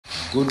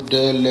Good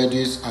day,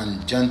 ladies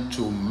and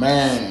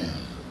gentlemen,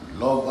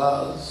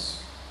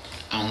 lovers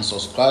and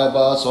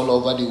subscribers all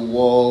over the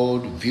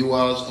world.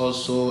 Viewers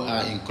also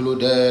are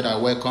included. I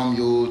welcome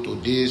you to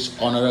this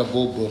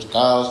honorable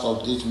broadcast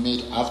of this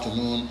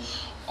mid-afternoon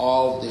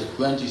of the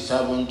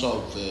 27th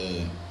of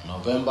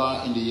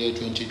November in the year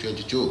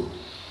 2022.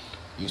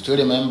 You still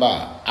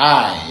remember,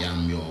 I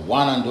am your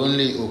one and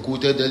only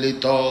Okute Daily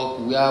Talk,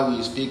 where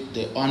we speak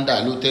the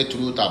undiluted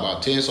truth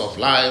about things of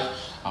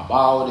life,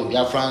 about the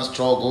Biafran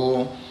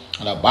struggle,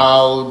 and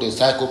about the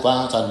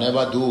sycophants and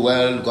never do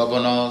well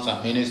governors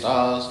and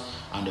ministers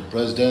and the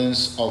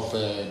presidents of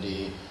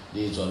the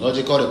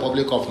Zoological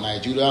Republic of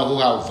Nigeria, who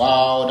have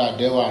vowed that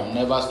they will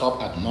never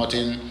stop at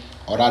nothing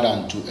other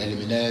than to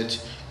eliminate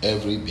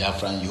every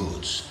Biafran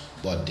youth.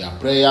 But their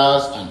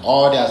prayers and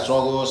all their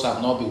struggles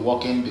have not been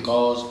working,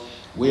 because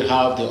we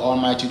have the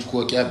Almighty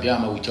Chukwuka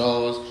Biama with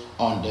us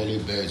on daily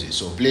basis.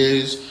 So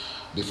please,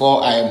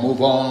 before I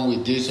move on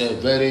with this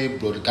very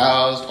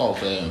broadcast of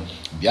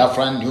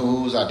Biafran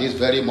news at this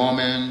very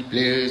moment,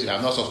 please, if you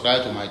have not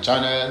subscribed to my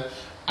channel,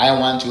 I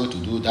want you to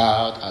do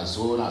that as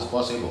soon as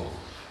possible.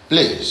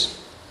 Please,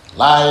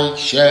 like,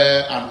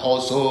 share, and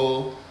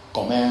also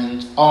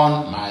comment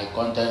on my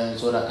content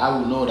so that I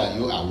will know that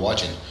you are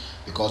watching.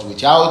 Because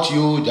without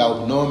you, there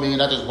will be no me.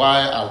 That is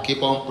why I'll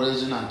keep on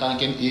praising and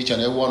thanking each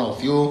and every one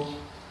of you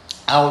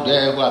out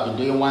there who have been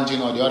doing one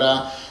thing or the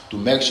other to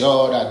make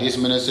sure that this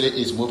ministry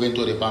is moving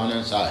to the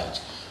permanent side.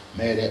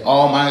 May the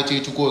Almighty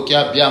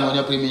Chukwuka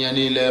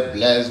Biama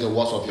bless the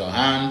works of your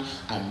hand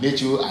and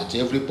meet you at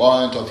every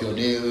point of your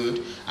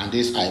need. And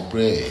this I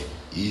pray.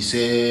 He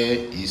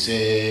say,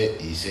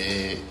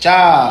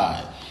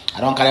 child. I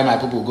don't carry my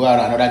people go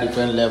at another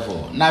different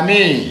level. Now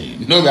me,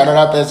 no be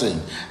another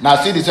person. Now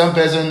see the same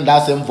person,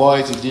 that same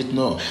voice, it did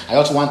know. I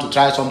also want to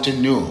try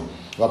something new.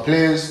 But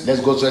please, let's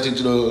go straight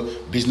into the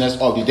business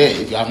of the day.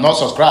 If you have not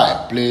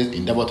subscribed, please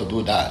endeavor to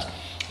do that.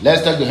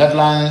 Let's take the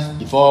headlines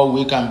before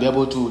we can be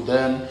able to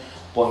then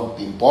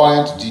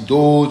pinpoint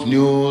those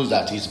news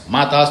that is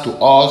matters to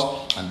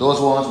us, and those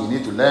ones we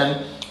need to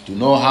learn to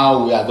know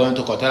how we are going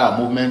to curtail our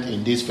movement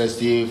in this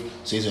festive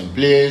season.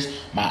 Please,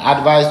 my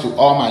advice to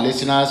all my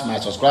listeners, my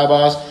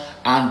subscribers,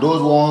 and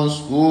those ones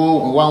who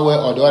in one way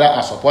or the other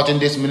are supporting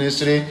this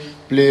ministry,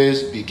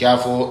 please be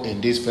careful in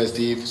this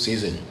festive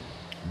season.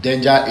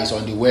 Danger is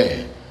on the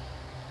way.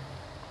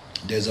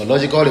 The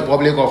Zoological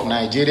Republic of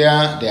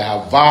Nigeria, they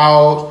have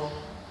vowed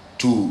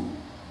to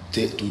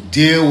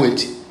deal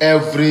with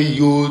every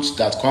youth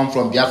that come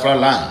from Biafra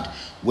land,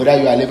 whether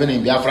you are living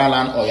in Biafra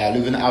land or you are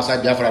living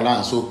outside Biafra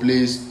land. So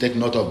please take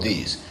note of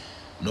this.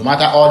 No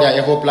matter all their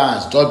evil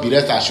plans, just be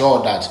rest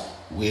assured that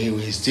we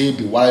will still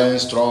be wiring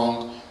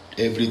strong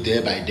every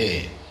day by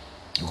day,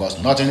 because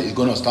nothing is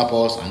going to stop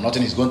us and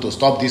nothing is going to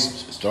stop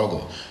this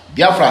struggle.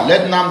 Biafra,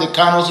 let Nnamdi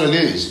Kanu's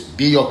release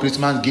be your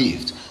Christmas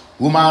gift.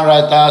 Human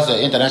Writers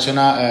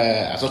International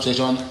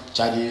Association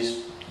charges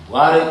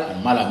Buhari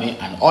and Malami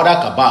and other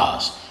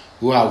cabals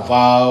who have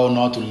vowed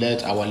not to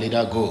let our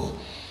leader go.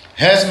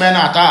 Herdsmen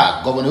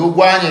attack Governor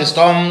Ugwuanyi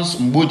storms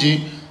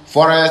Mbuji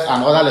forest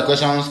and other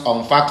locations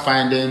on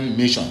fact-finding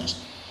missions.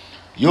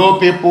 You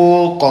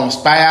people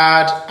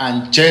conspired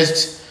and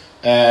chased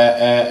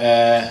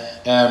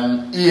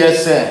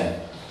ESN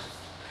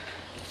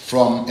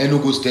from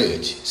Enugu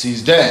State.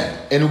 Since then,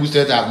 Enugu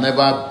State have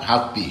never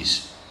had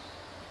peace.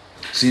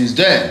 Since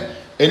then,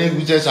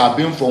 Enugu States have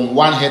been from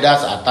one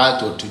header's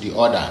attack to the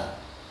other.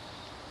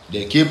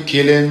 They keep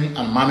killing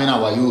and maiming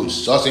our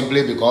youth just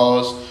simply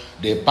because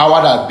the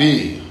power that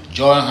be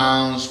join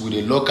hands with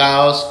the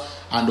locals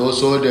and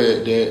also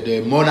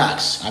the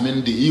monarchs, I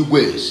mean the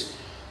Igwes,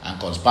 and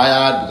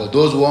conspired, because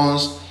those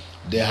ones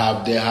they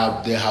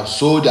have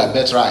sold their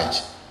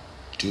birthright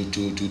to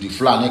the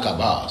Fulani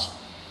cabals.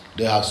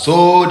 They have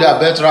sold their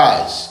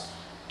birthrights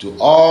to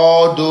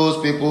all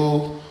those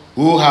people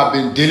who have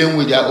been dealing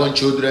with their own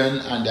children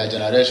and their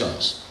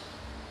generations.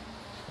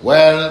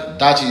 Well,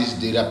 that is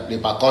the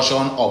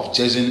repercussion of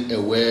chasing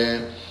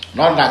away.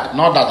 Not that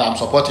I'm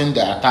supporting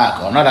the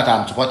attack, or not that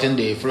I'm supporting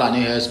the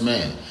Fulani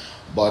herdsmen,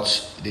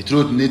 but the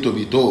truth need to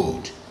be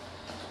told.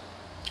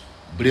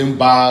 Bring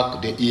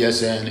back the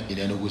ESN in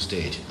Enugu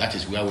State. That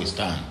is where we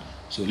stand.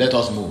 So let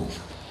us move.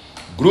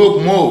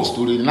 Group moves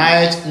to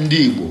reunite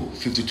Ndigbo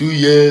 52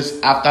 years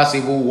after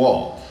civil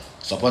war.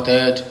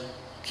 Supported.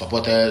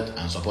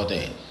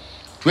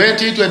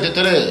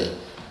 2023,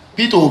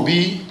 Peter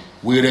Obi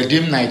will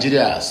redeem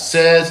Nigeria,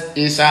 says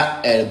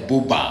Isa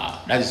El-Buba.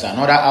 That is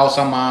another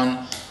Hausa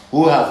man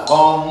who have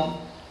come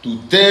to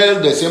tell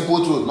the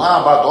simple truth,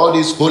 not about all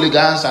these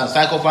hooligans and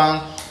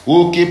sycophants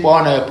who keep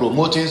on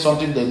promoting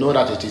something they know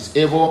that it is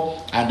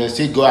evil, and they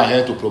still go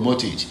ahead to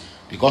promote it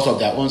because of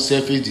their own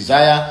selfish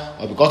desire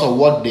or because of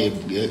what they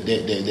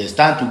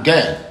stand to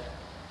gain.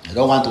 They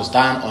don't want to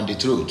stand on the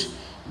truth.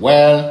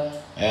 Well,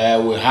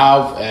 we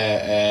have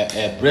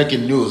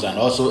breaking news and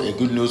also a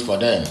good news for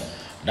them,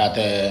 that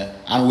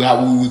and we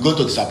go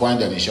to disappoint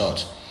them in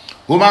short.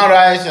 Human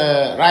Rights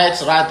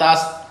Writers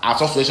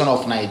Association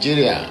of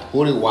Nigeria,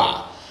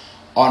 Huriwa,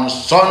 on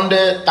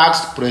Sunday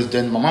tasked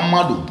President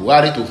Muhammadu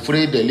Buhari to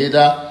free the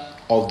leader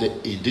of the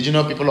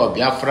indigenous people of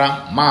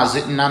Biafra,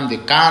 Mazi Nnamdi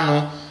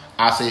Kanu,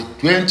 as a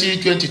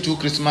 2022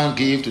 Christmas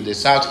gift to the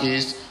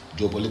Southeast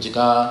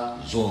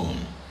geopolitical zone.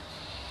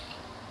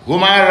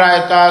 Human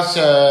Rights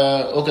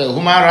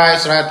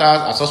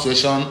Writers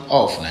Association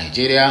of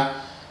Nigeria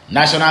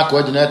National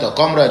Coordinator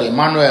Comrade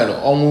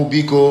Emmanuel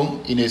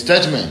Onwubiko, in a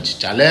statement,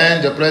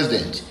 challenged the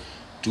president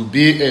to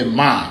be a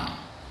man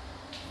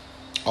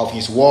of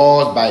his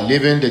words by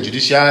leaving the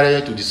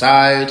judiciary to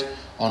decide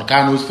on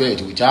Kanu's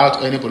fate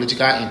without any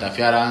political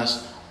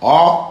interference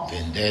or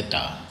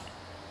vendetta.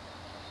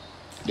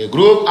 The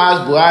group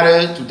asked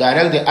Buhari to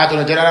direct the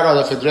Attorney General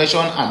of the Federation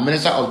and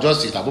Minister of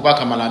Justice Abubakar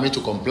Malami to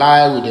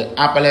comply with the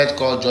appellate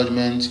court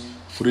judgment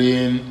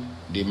freeing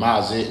the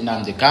Mazi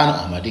Nnamdi Kanu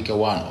Amadike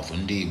I of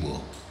Ndigbo.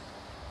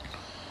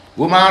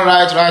 Human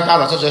Rights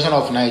Writers Association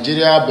of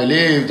Nigeria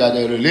believe that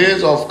the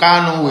release of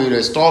Kanu will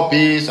restore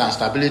peace and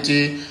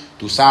stability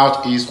to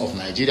southeast of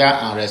Nigeria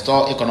and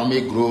restore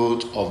economic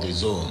growth of the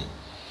zone.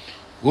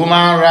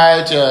 Human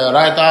Rights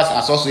Writers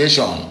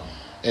Association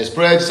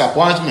expressed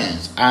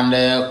disappointment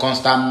and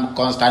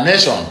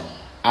consternation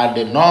at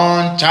the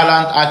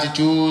nonchalant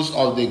attitudes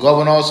of the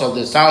governors of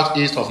the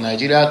southeast of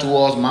Nigeria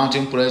towards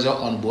mounting pressure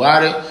on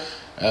Buhari,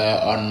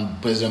 on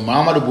President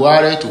Muhammadu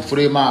Buhari to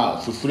free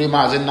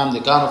Mazi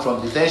Nnamdi Kanu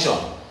from detention.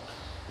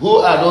 Who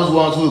are those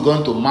ones who are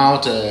going to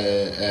mount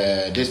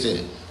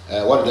this?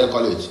 What do they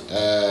call it?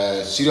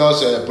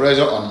 Serious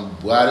pressure on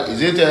Buhari?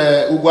 Is it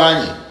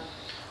Ugwani?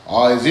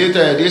 Or is it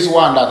this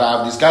one that I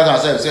have discussed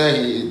myself,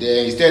 say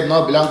he state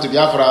not belong to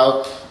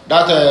Biafra,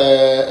 that,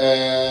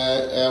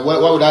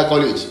 what would I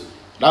call it?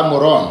 That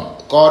moron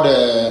called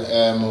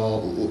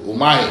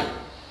Umahi?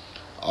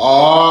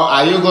 Or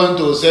are you going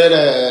to say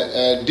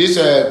this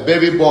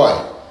baby boy,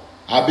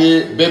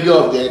 baby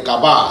of the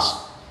Kabas,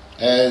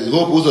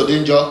 Hope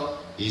Uzodinjo,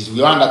 is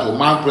the one that will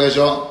mount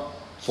pressure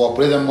for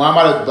President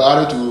Muhammadu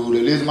Buhari to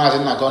release Mazi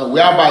Nnamdi Kanu,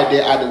 whereby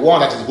they are the one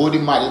that is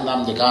holding Mazi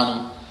Nnamdi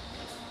Kanu?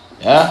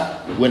 Yeah?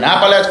 When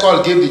appellate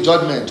court gave the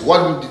judgment,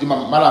 what did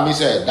Malami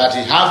say? That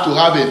he have to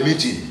have a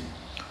meeting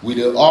with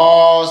the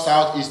all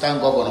southeastern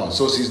governors.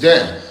 So since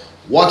then,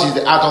 what is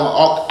the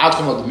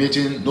outcome of the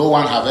meeting? No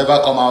one have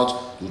ever come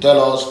out to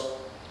tell us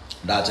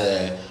that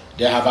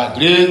they have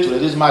agreed to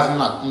release Mazi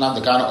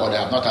Nnamdi Kanu or they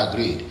have not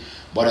agreed.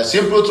 But the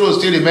simple truth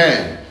still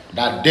remains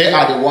that they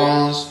are the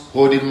ones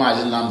holding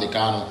Mazi Nnamdi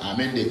Kanu, I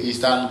mean the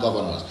eastern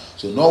governors.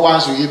 So no one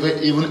should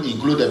even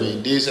include them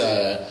in this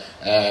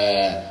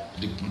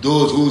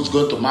those who's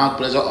going to mount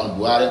pressure on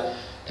Buhari.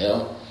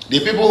 The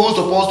people who's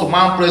supposed to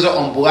mount pressure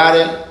on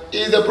Buhari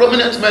is the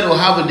prominent men who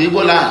have in the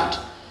Igbo land.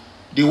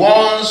 The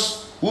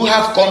ones who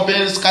have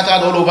companies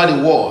scattered all over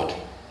the world.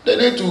 They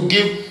need to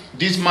give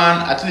this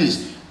man at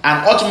least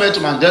an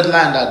ultimatum and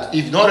deadline that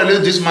if you don't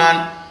release this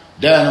man,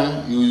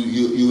 then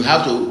you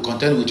have to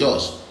contend with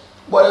us.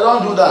 But they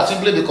don't do that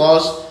simply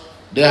because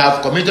they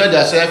have committed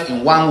themselves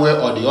in one way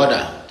or the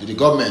other to the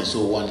government.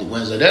 So when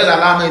there's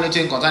alarm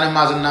anything concerning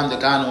Mazi Nnamdi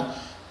Kanu,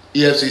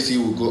 EFCC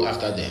will go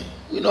after them.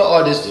 We know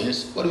all these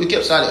things, but we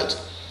kept silent.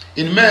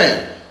 In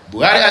May,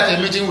 Buhari at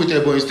a meeting with the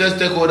Ebonyi State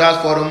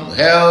Stakeholders Forum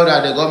held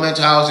at the government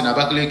house in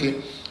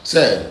Abakaliki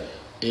said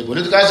a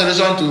political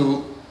solution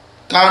to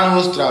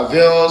Kanu's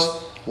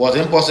travails was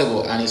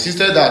impossible and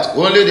insisted that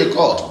only the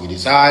court will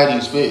decide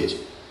his fate.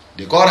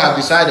 The court have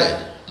decided.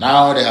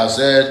 Now they have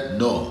said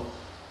no,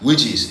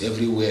 which is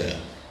everywhere.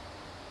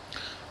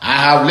 I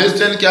have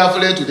listened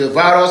carefully to the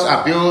various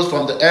appeals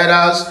from the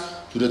elders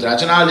to the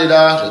traditional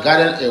leaders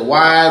regarding a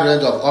wide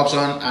range of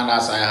options, and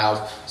as I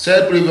have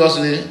said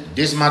previously,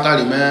 this matter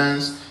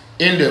remains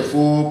in the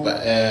full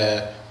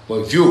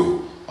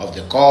purview of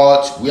the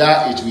court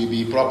where it will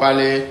be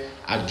properly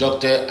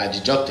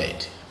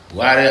adjudicated,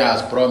 Buhari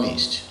has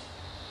promised.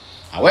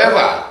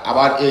 However,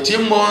 about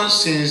 18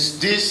 months since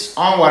this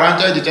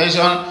unwarranted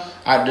detention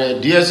at the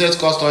DSS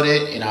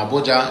custody in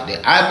Abuja, the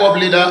IPOB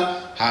leader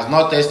has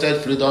not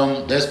tasted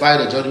freedom despite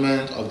the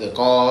judgment of the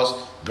court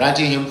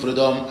granting him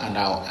freedom and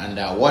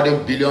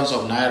awarding billions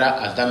of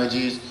naira as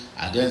damages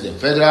against the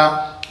federal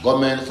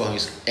government for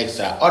his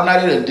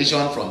extraordinary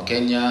rendition from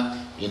Kenya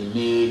in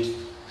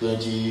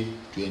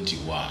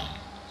mid-2021.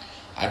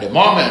 At the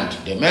moment,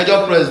 the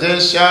major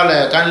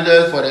presidential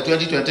candidates for the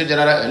 2020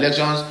 general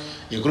elections,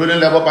 including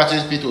Labour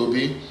Party's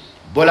P2B,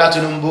 Bola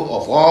Tinubu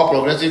of All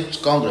Progressive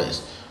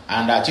Congress,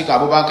 and Atiku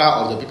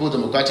Abubakar of the People's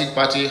Democratic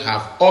Party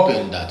have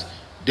opened that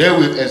they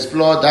will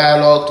explore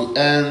dialogue to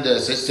end the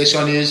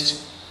secessionist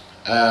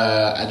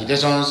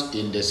agitations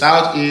in the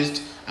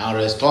southeast and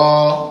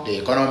restore the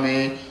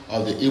economy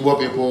of the Igbo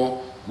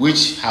people,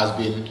 which has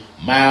been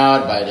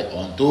marred by the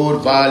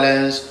untold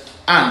violence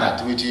and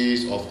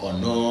activities of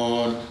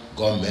unknown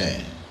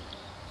gunmen.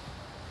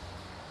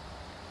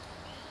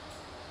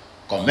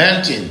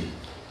 Commenting,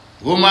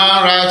 Human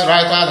Rights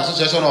Writers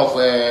Association of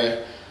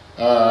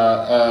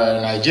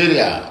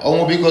Nigeria,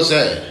 Onwubiko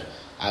said,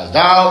 as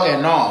thou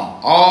a norm,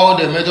 all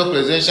the major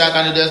presidential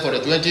candidates for the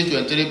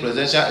 2023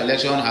 presidential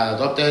election have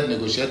adopted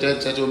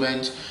negotiated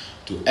settlement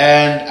to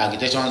end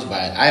agitations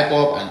by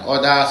IPOB and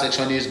other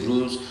sectionist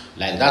groups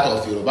like that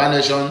of Yoruba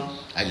Nation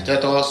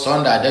agitator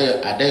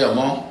Sunday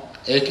Adeyomo,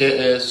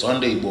 aka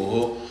Sunday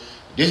Igboho.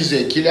 This is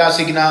a clear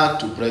signal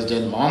to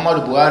President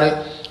Muhammadu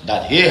Buhari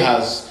that he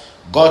has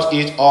got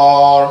it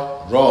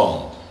all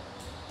wrong.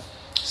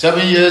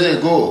 7 years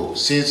ago,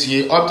 since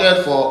he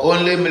opted for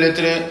only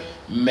military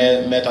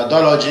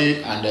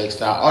methodology and the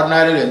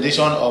extraordinary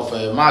rendition of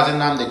Mazi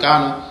Nnamdi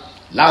Kanu,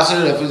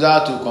 lastly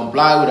refusal to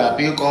comply with the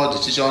appeal court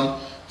decision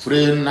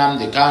freeing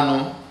Nnamdi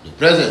Kanu, the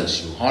president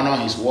should honor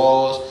his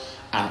words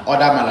and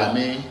order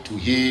Malami to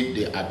heed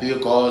the appeal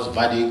court's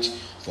verdict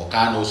for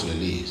Kanu's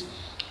release.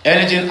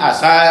 Anything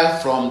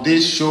aside from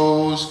this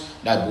shows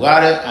that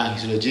Buhari and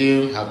his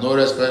regime have no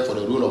respect for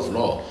the rule of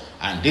law,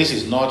 and this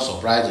is not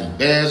surprising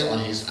based on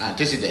his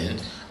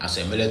antecedents as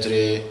a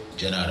military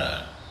general.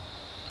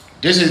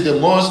 This is the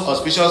most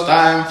auspicious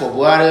time for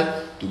Buhari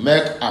to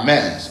make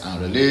amends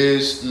and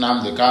release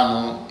Nnamdi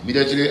Kanu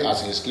immediately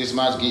as his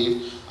Christmas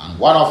gift and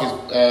one of his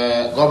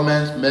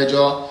government's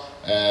major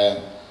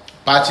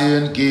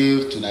parting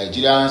gift to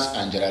Nigerians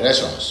and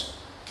generations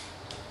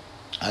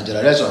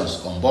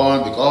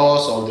unborn,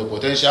 because of the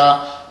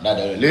potential that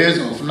the release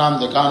of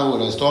Nnamdi Kanu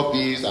will restore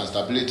peace and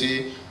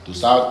stability to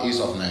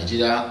southeast of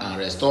Nigeria and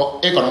restore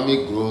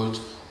economic growth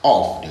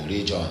of the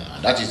region.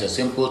 And that is the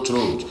simple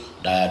truth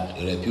that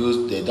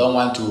they don't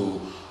want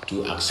to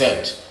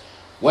accept.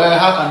 Well,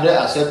 how can they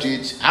accept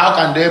it? How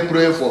can they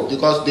pray for?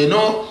 Because they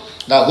know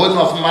that holding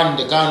of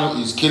Nnamdi Kanu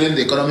is killing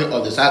the economy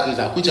of the southeast,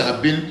 which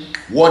have been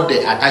what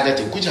they are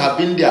targeting, which have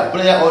been their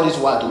prayer all this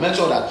while to make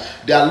sure that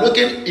they are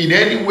looking in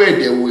any way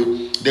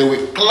they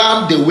will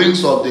clamp the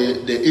wings of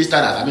the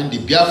Easterners, the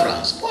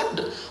Biafrans.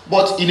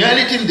 But in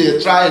anything they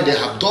try, they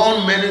have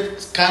done many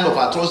kind of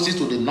atrocities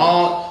to the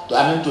north, to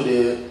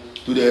the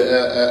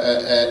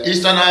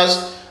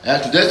Easterners,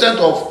 to the extent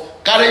of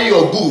carrying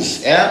your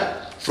goods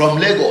from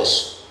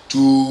Lagos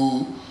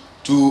to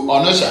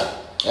Onitsha.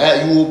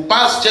 You will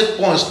pass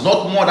checkpoints,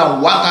 not more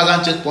than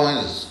 1,000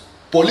 checkpoints,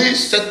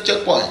 police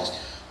checkpoints,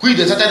 which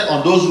they started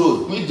on those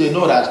roads, which they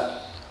know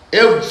that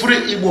every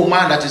Igbo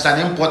man that is an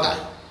importer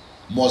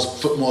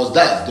must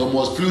die. They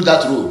must flee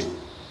that road.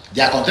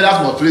 Their containers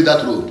must flee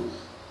that road.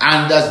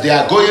 And as they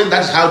are going,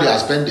 that's how they are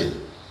spending.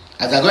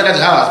 As they are going, that's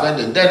how they are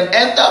spending. Then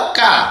enter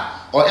car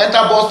or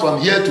enter bus from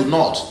here to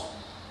north.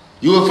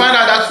 You will find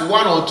out that's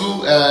one or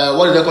two,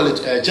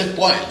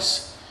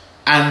 checkpoints.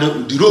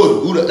 And the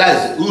road,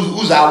 that is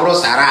Uzawro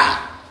Sarah.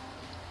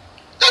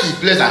 That is the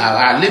place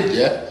I lived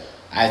there.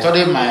 I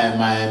studied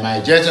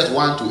my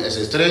JSS1 to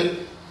SS3,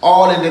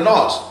 all in the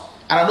north.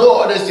 And I know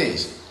all these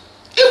things.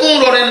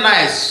 Even running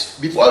nice,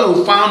 before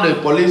you found a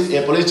police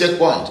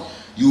checkpoint,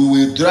 you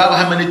will drive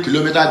how many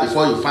kilometers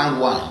before you find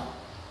one.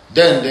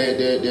 Then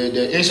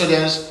the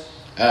incidents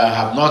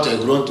have not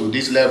grown to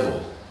this level.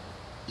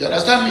 You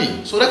understand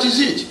me? So that is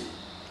it.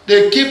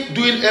 They keep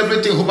doing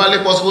everything humanly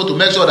possible to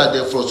make sure that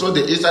they frustrate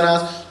the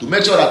Easterners, to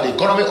make sure that the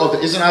economy of the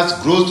Easterners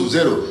grows to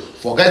zero,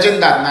 forgetting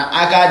that na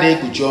Agade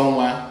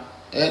Kuchonwa,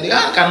 the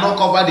hand cannot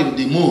cover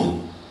the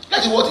moon.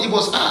 That is what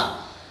Igbos are.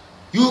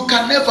 You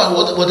can never,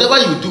 whatever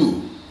you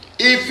do,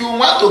 if you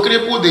want to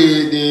cripple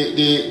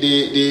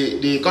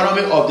the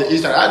economy of the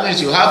Eastern, that means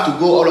you have to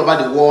go all over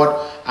the world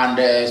and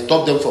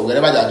stop them from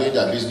wherever they are doing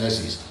their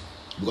businesses.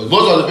 Because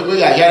most of the people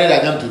you are hearing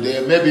at them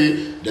today,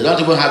 maybe they don't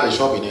even have a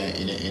shop in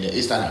the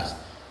Easterners.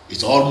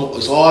 It's all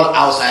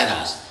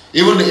outsiders.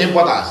 Even the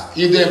importers.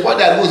 If they import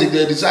their goods, if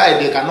they decide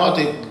they cannot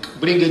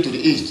bring it to the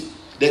East,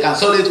 they can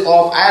sell it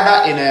off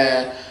either in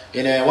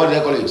what do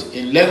they call it?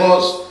 In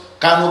Lagos,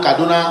 Kanu,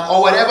 Kaduna,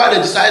 or wherever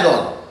they decide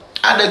on.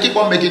 And they keep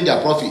on making their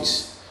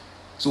profits.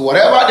 So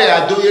whatever they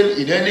are doing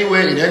in any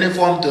way, in any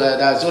form, so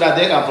that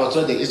they can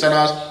frustrate the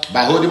Easterners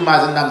by holding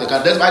Mazi Nnamdi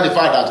Kanu, despite the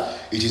fact that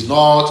it is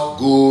not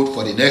good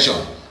for the nation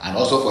and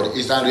also for the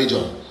Eastern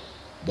region.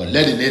 But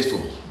let the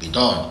needful be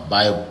done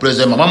by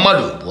President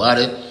Muhammadu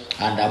Buhari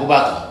and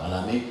Abubakar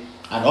Malami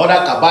and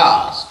other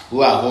cabals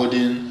who are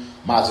holding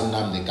Mazi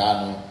Nnamdi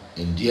Kanu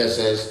in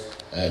DSS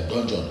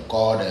dungeon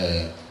called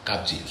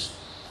captives.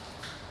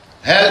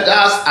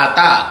 Herders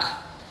attack.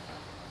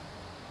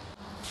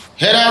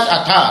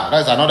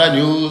 That's another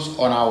news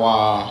on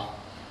our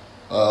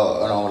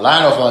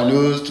line of our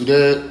news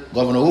today.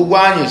 Governor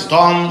Ugwuanyi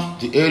stormed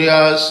the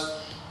areas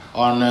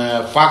on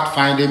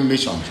fact-finding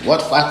missions.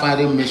 What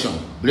fact-finding mission?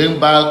 Bring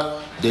back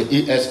the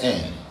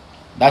ESN.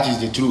 That is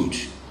the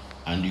truth.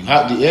 And the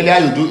earlier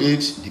you do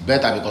it, the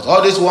better. Because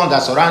all these ones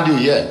that surround you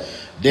here,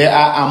 they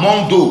are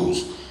among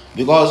those.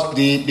 Because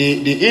the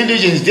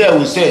indigents there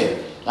will say,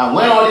 and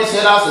when all these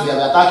herders they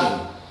are attacking,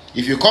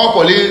 if you call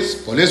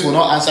police will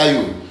not answer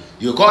you.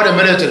 You call the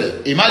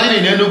military.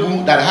 Imagine in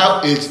Enugu that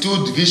have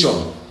 82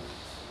 division,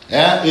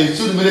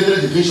 82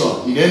 military division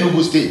in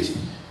Enugu state.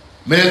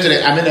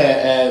 Military,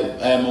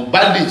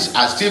 bandits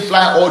are still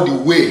flying all the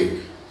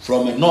way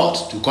from the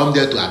north to come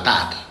there to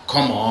attack.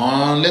 Come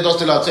on, let us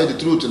tell us the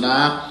truth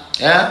now.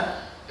 How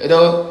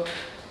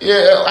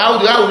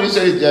would you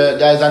say it?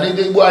 There is an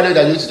Igbo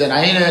that used to say,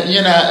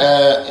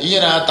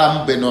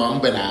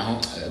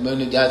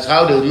 that's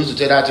how they used to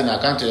say that thing. I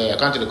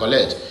can't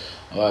recollect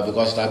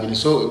because it has been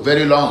so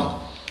very long.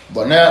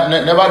 But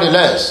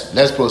nevertheless,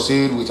 let's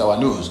proceed with our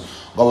news.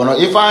 Governor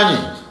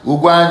Ifeanyi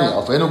Ugwuanyi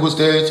of Enugu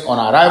State, on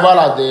arrival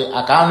at the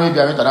Akanu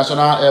Ibiam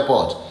International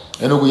Airport,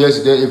 Enugu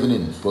yesterday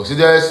evening,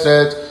 proceeded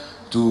straight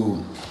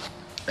to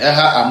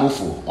Eha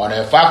Amufu on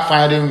a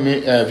fact-finding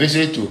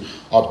visit to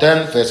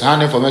obtain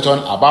first-hand information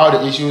about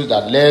the issues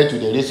that led to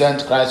the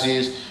recent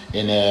crisis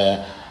in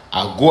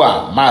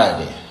Agua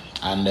Malde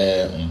and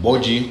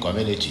Mboji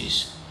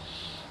communities.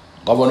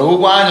 Governor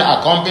Ugwuanyi,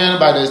 accompanied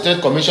by the State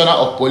Commissioner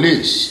of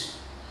Police,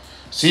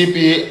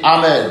 CP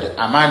Ahmed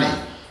Amani,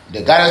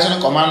 the Garrison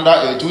Commander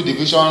A2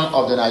 Division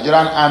of the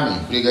Nigerian Army,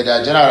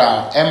 Brigadier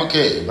General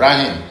M.K.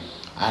 Ibrahim,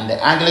 and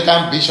the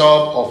Anglican Bishop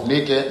of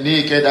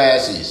Nike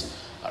Diocese,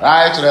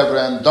 Right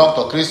Reverend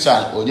Dr. Christian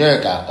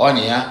Onyeka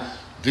Onya,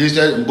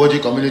 visited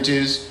Mboji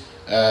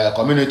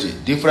community,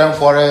 different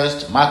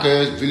forests,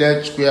 markets,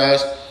 village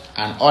squares,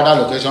 and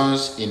other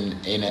locations in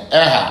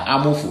Eha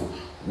Amufu,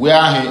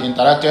 where he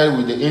interacted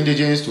with the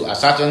indigents to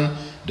ascertain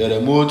the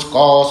remote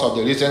cause of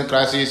the recent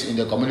crisis in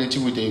the community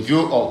with a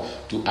view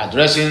to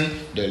addressing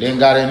the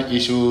lingering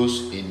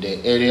issues in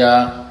the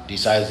area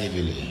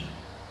decisively.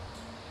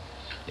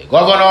 The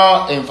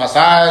governor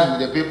emphasized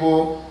with the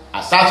people,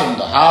 ascertained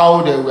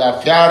how they were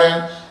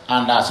faring,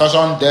 and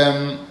assured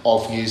them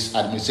of his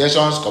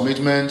administration's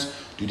commitment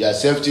to their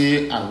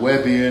safety and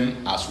well-being,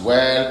 as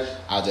well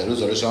as the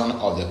resolution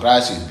of the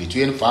crisis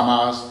between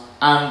farmers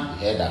and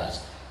herders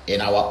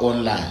in our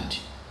own land.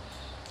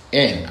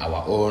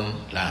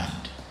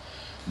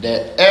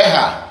 The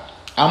Eha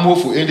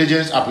Amufu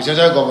indigents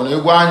appreciated Governor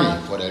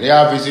Ugwuanyi for the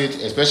rare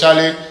visit,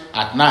 especially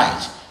at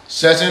night,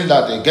 stressing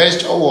that the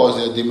gesture was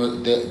a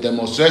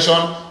demonstration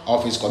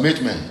of his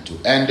commitment to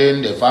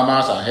ending the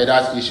farmers and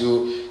herders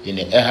issue in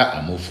the Eha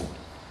Amufu.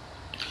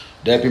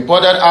 They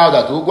reported out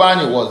that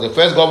Ugwuanyi was the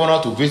first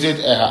governor to visit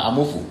Eha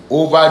Amufu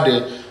over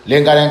the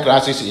lingering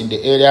crisis in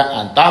the area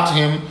and thanked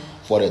him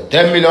for the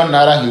 10 million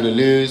naira he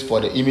released for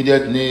the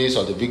immediate needs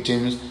of the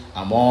victims,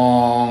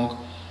 among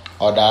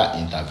other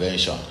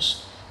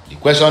interventions. The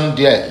question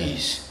there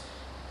is,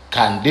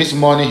 can this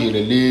money he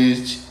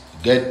released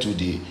get to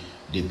the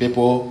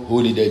people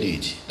who needed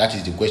it? That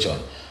is the question.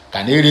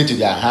 Can he reach to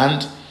their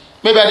hand?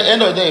 Maybe at the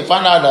end of the day, he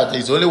found out that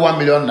it's only 1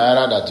 million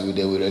naira that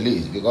they will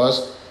release,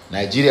 because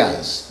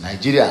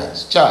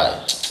Nigerians,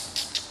 child.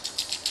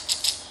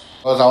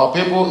 Because our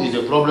people is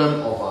the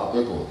problem of our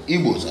people.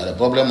 Igbos are the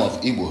problem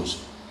of Igbos.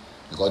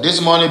 Because this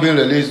money being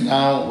released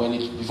now,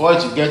 before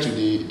it gets to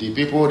the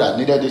people that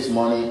needed this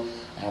money,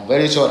 I'm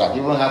very sure that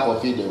even half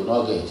of it they will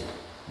not get.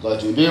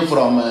 Because it will be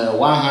from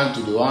one hand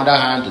to the other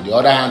hand, to the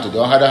other hand, to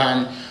the other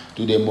hand,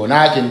 to the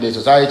monarch in the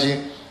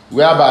society,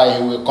 whereby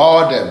he will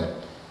call them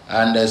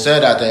and say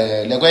that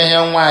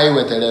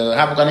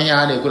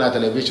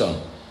television,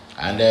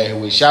 and he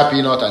will share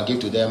peanut and give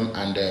to them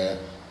and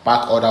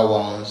pack other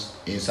ones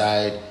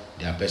inside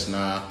their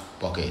personal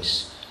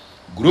pockets.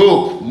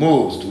 Group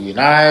moves to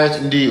unite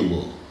Ndi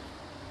Igbo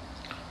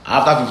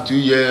after 52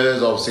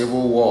 years of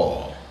civil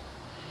war.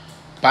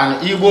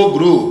 Pan-Igbo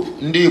group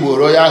Ndi Igbo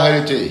Royal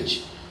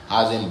Heritage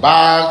has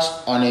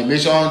embarked on a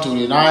mission to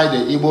unite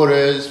the Igbo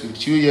race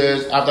 52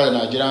 years after the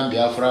Nigerian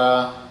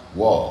Biafra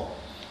war.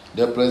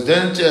 The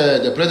President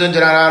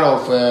General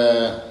of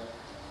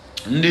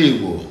Ndi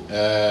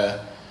Igbo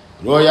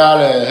Royal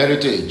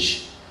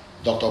Heritage,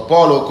 Dr.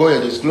 Paul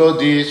Okoye, disclosed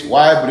this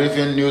while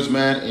briefing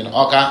newsmen in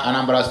Awka,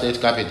 Anambra State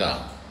capital.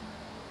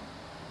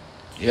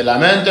 He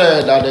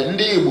lamented that the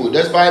Ndi Igbo,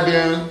 despite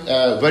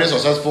being very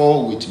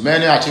successful with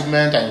many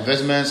achievements and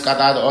investments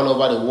scattered all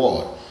over the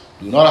world,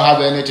 do not have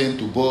anything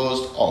to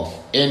boast of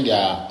in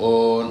their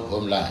own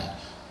homeland,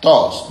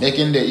 thus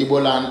making the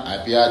Igbo land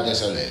appear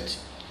desolate.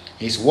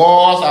 His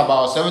words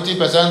about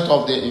 70%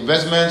 of the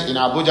investment in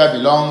Abuja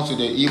belongs to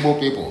the Igbo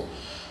people.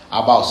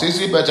 About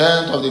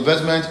 60% of the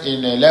investment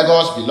in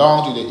Lagos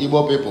belongs to the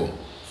Igbo people.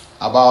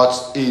 About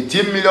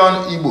 18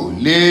 million Igbo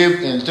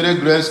live in 3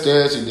 great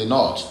states in the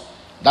north.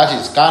 That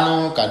is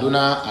Kano,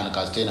 Kaduna, and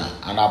Katsina.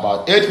 And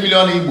about 8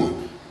 million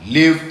Igbo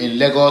live in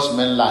Lagos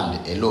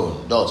mainland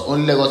alone. Thus,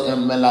 only Lagos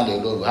mainland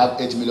alone will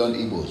have 8 million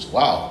Igbos.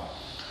 Wow.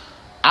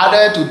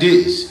 Added to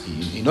this,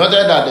 he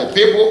noted that the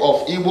people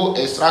of Igbo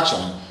extraction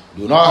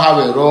do not have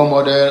a role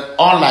model,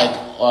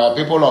 unlike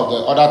people of the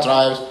other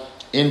tribes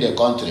in the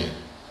country,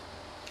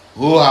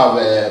 who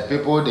have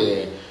people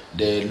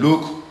they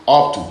look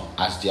up to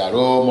as their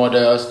role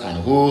models and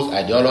whose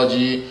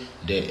ideology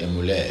they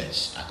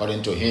emulate,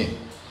 according to him.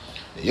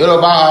 The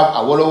Yoruba have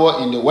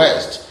Awolowo in the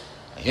west.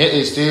 He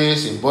is still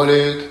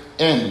symbolic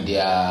in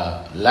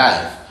their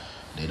life.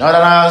 The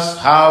Northerners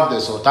have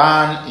the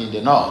Sultan in the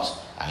north,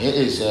 and he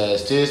is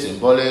still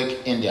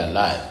symbolic in their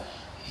life.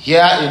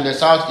 Here in the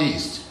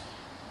southeast,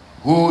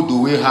 who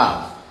do we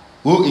have?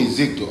 Who is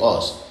Zeke to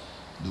us?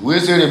 Do we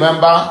still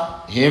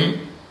remember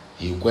him?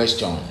 He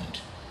questioned.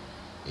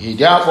 He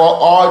therefore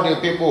urged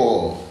the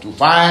people to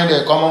find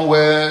a common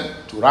way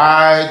to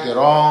right the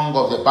wrong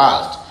of the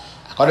past.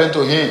 According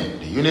to him,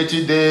 the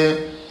Unity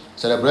Day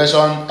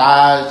celebration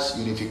ties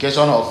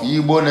unification of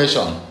Igbo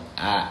nation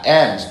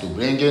aims to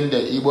bringing the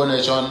Igbo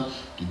nation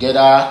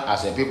together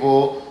as a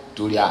people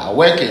to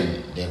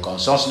awaken the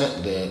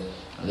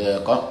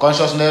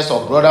consciousness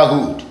of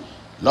brotherhood,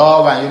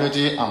 love and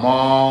unity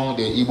among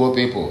the Igbo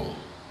people.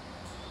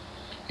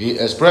 He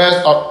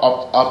expressed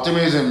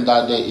optimism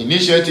that the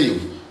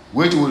initiative,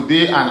 which will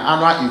be an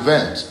annual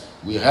event,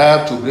 will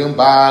help to bring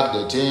back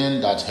the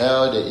thing that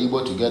held the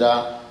Igbo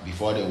together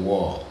before the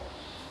war.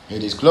 He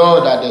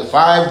disclosed that the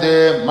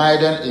 5-day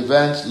maiden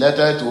event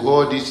slated to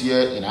hold this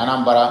year in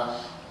Anambra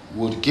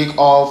would kick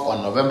off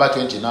on November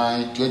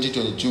 29,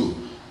 2022,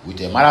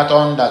 with a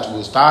marathon that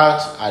will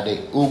start at the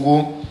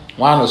Ugwu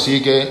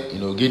Nwanosike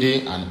in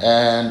Ogidi and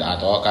end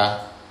at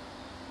Oka.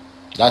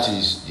 That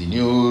is the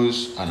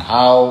news and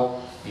how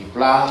he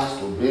plans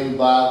to bring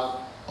back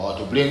or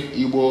to bring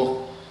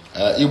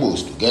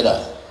Igbos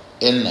together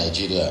in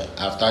Nigeria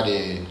after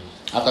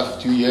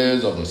 52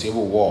 years of the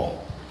civil war.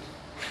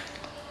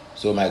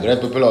 So my great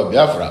people of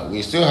Biafra,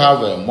 we still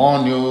have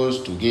more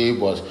news to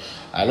give, but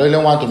I really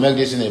want to make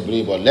this in a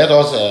brief. But let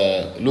us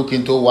look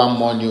into one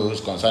more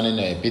news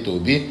concerning Peter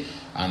Obi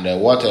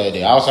and what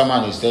the Hausa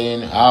man is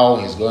saying, how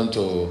he's going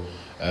to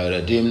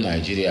redeem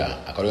Nigeria,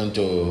 according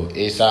to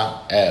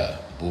Issa El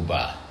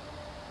Buba.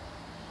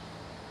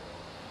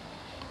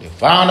 The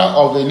founder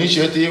of the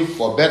Initiative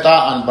for Better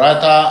and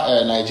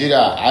Brighter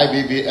Nigeria,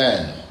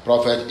 IBBN,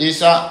 Prophet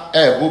Issa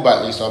El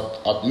Buba, is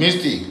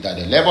optimistic that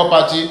the Labour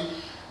Party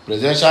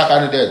presidential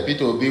candidate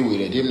Peter Obi will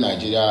redeem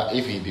Nigeria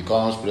if he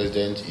becomes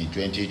president in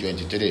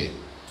 2023.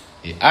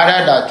 He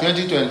added that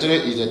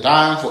 2023 is the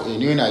time for a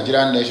new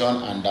Nigerian nation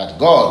and that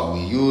God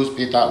will use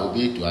Peter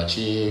Obi to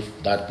achieve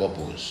that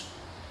purpose.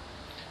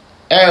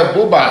 El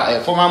Buba,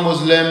 a former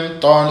Muslim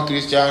turned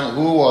Christian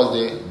who was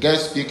the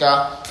guest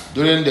speaker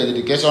during the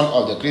dedication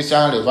of the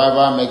Christian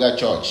Revival Mega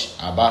Church,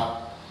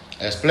 Aba,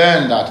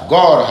 explained that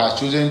God has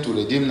chosen to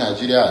redeem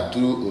Nigeria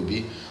through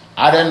Obi,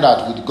 adding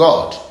that with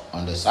God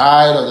on the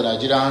side of the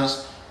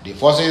Nigerians, the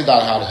forces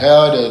that had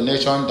held the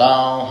nation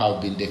down have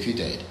been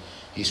defeated.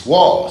 His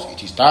words,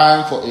 it is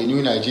time for a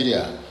new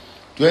Nigeria.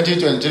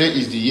 2023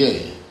 is the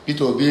year.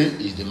 Peter Obi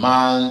is the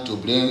man to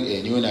bring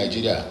a new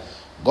Nigeria.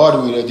 God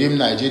will redeem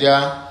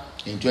Nigeria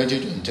in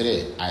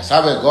 2023. I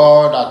serve a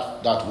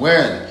God that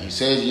when he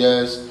says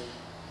yes,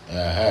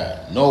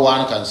 no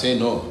one can say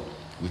no.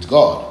 With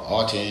God,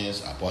 all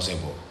things are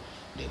possible.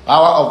 The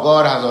power of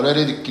God has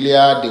already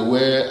cleared the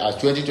way, as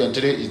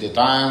 2023 is the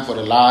time for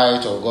the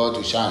light of God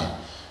to shine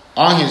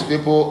on his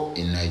people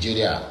in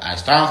Nigeria. I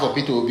stand for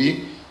Peter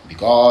Obi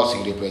because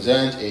he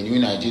represents a new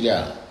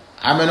Nigeria.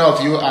 How many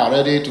of you are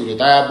ready to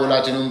retire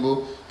Bola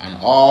Tinubu and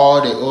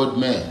all the old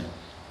men?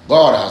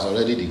 God has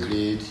already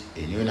decreed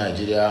a new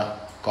Nigeria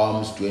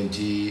comes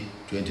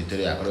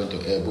 2023 according to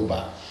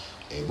Ebuba.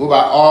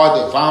 Ebuba,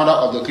 or the founder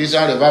of the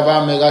Christian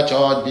Revival Mega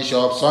Church,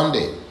 Bishop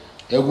Sunday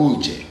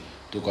Eguche,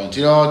 to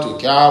continue to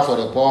care for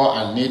the poor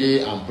and needy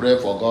and pray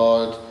for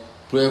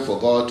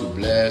God to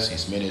bless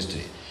his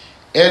ministry.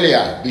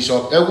 Earlier,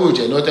 Bishop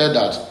Eguche noted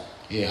that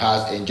he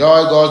has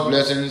enjoyed God's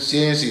blessing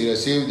since he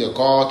received the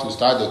call to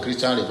start the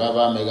Christian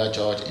Revival Mega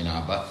Church in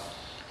Aba.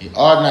 He urged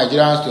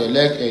Nigerians to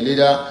elect a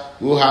leader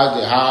who has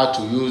the heart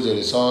to use the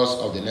resource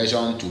of the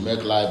nation to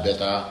make life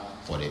better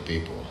for the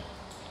people.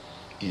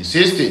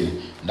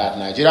 Insisting that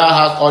Nigeria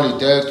has all it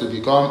takes to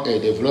become a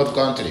developed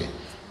country,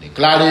 the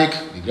cleric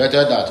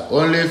regretted that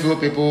only few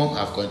people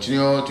have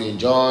continued to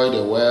enjoy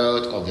the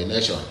wealth of the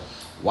nation,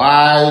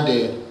 while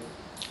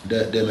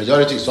the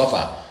majority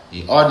suffer.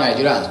 He urged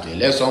Nigerians to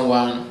elect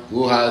someone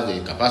who has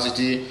the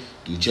capacity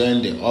to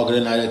change the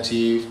ugly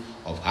narrative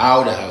of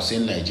how they have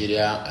seen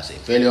Nigeria as a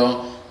failure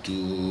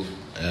to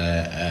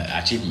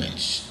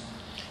achievements.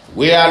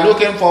 We are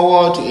looking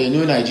forward to a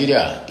new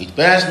Nigeria. It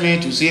pains me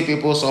to see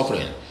people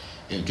suffering.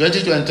 In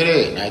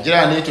 2023,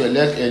 Nigeria needs to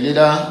elect a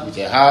leader with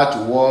a heart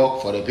to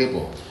work for the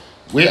people.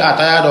 We are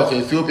tired of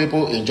a few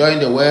people enjoying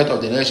the wealth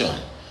of the nation.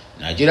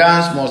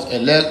 Nigerians must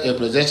elect a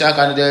presidential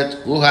candidate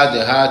who has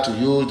the heart to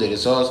use the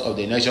resource of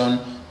the nation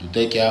to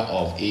take care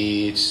of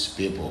its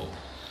people.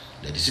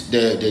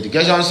 The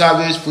dedication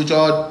service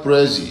featured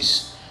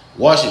praises,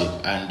 worship,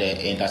 and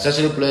the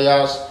intercessory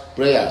prayers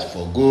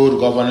for good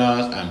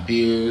governance and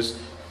peace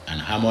and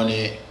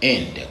harmony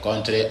in the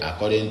country,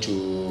 according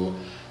to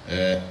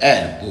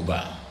El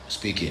Buba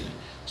speaking.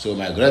 So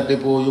my great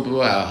people, you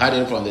people have heard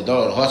it from the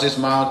horse's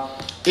mouth.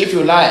 If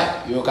you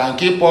like, you can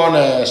keep on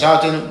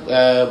shouting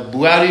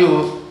Buhari,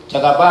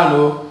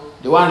 Chagabano,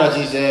 the one that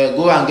is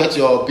go and get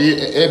your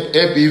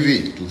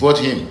APV to vote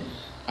him.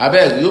 I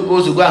beg you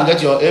supposed to go and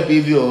get your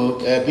APV or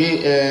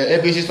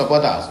APC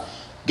supporters.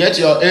 Get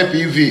your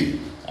APV.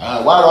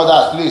 While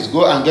others, please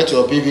go and get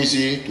your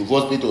PVC to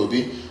vote Peter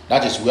Obi.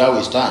 That is where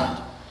we stand.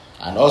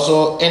 And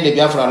also in the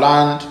Biafra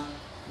land,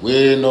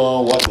 we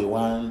know what we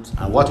want,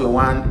 and what we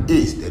want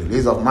is the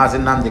release of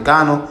Mazin Nnamdi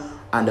Kanu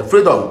and the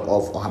freedom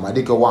of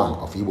Ohamadike One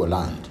of Igbo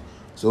land.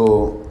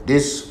 So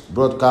this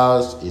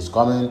broadcast is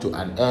coming to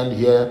an end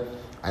here.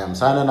 I am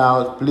signing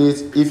out.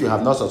 Please, if you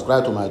have not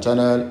subscribed to my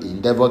channel,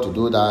 endeavor to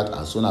do that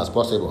as soon as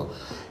possible.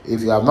 If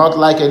you have not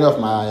liked any of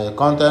my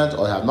content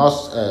or have not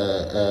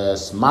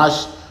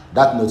smashed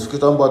that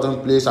notification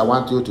button, please. I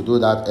want you to do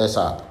that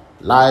ASAP.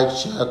 Like,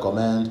 share,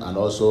 comment, and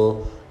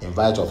also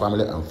invite your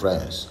family and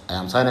friends. I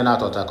am signing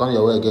out until I come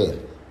your way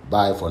again.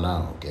 Bye for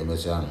now. Okay,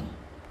 Messiah.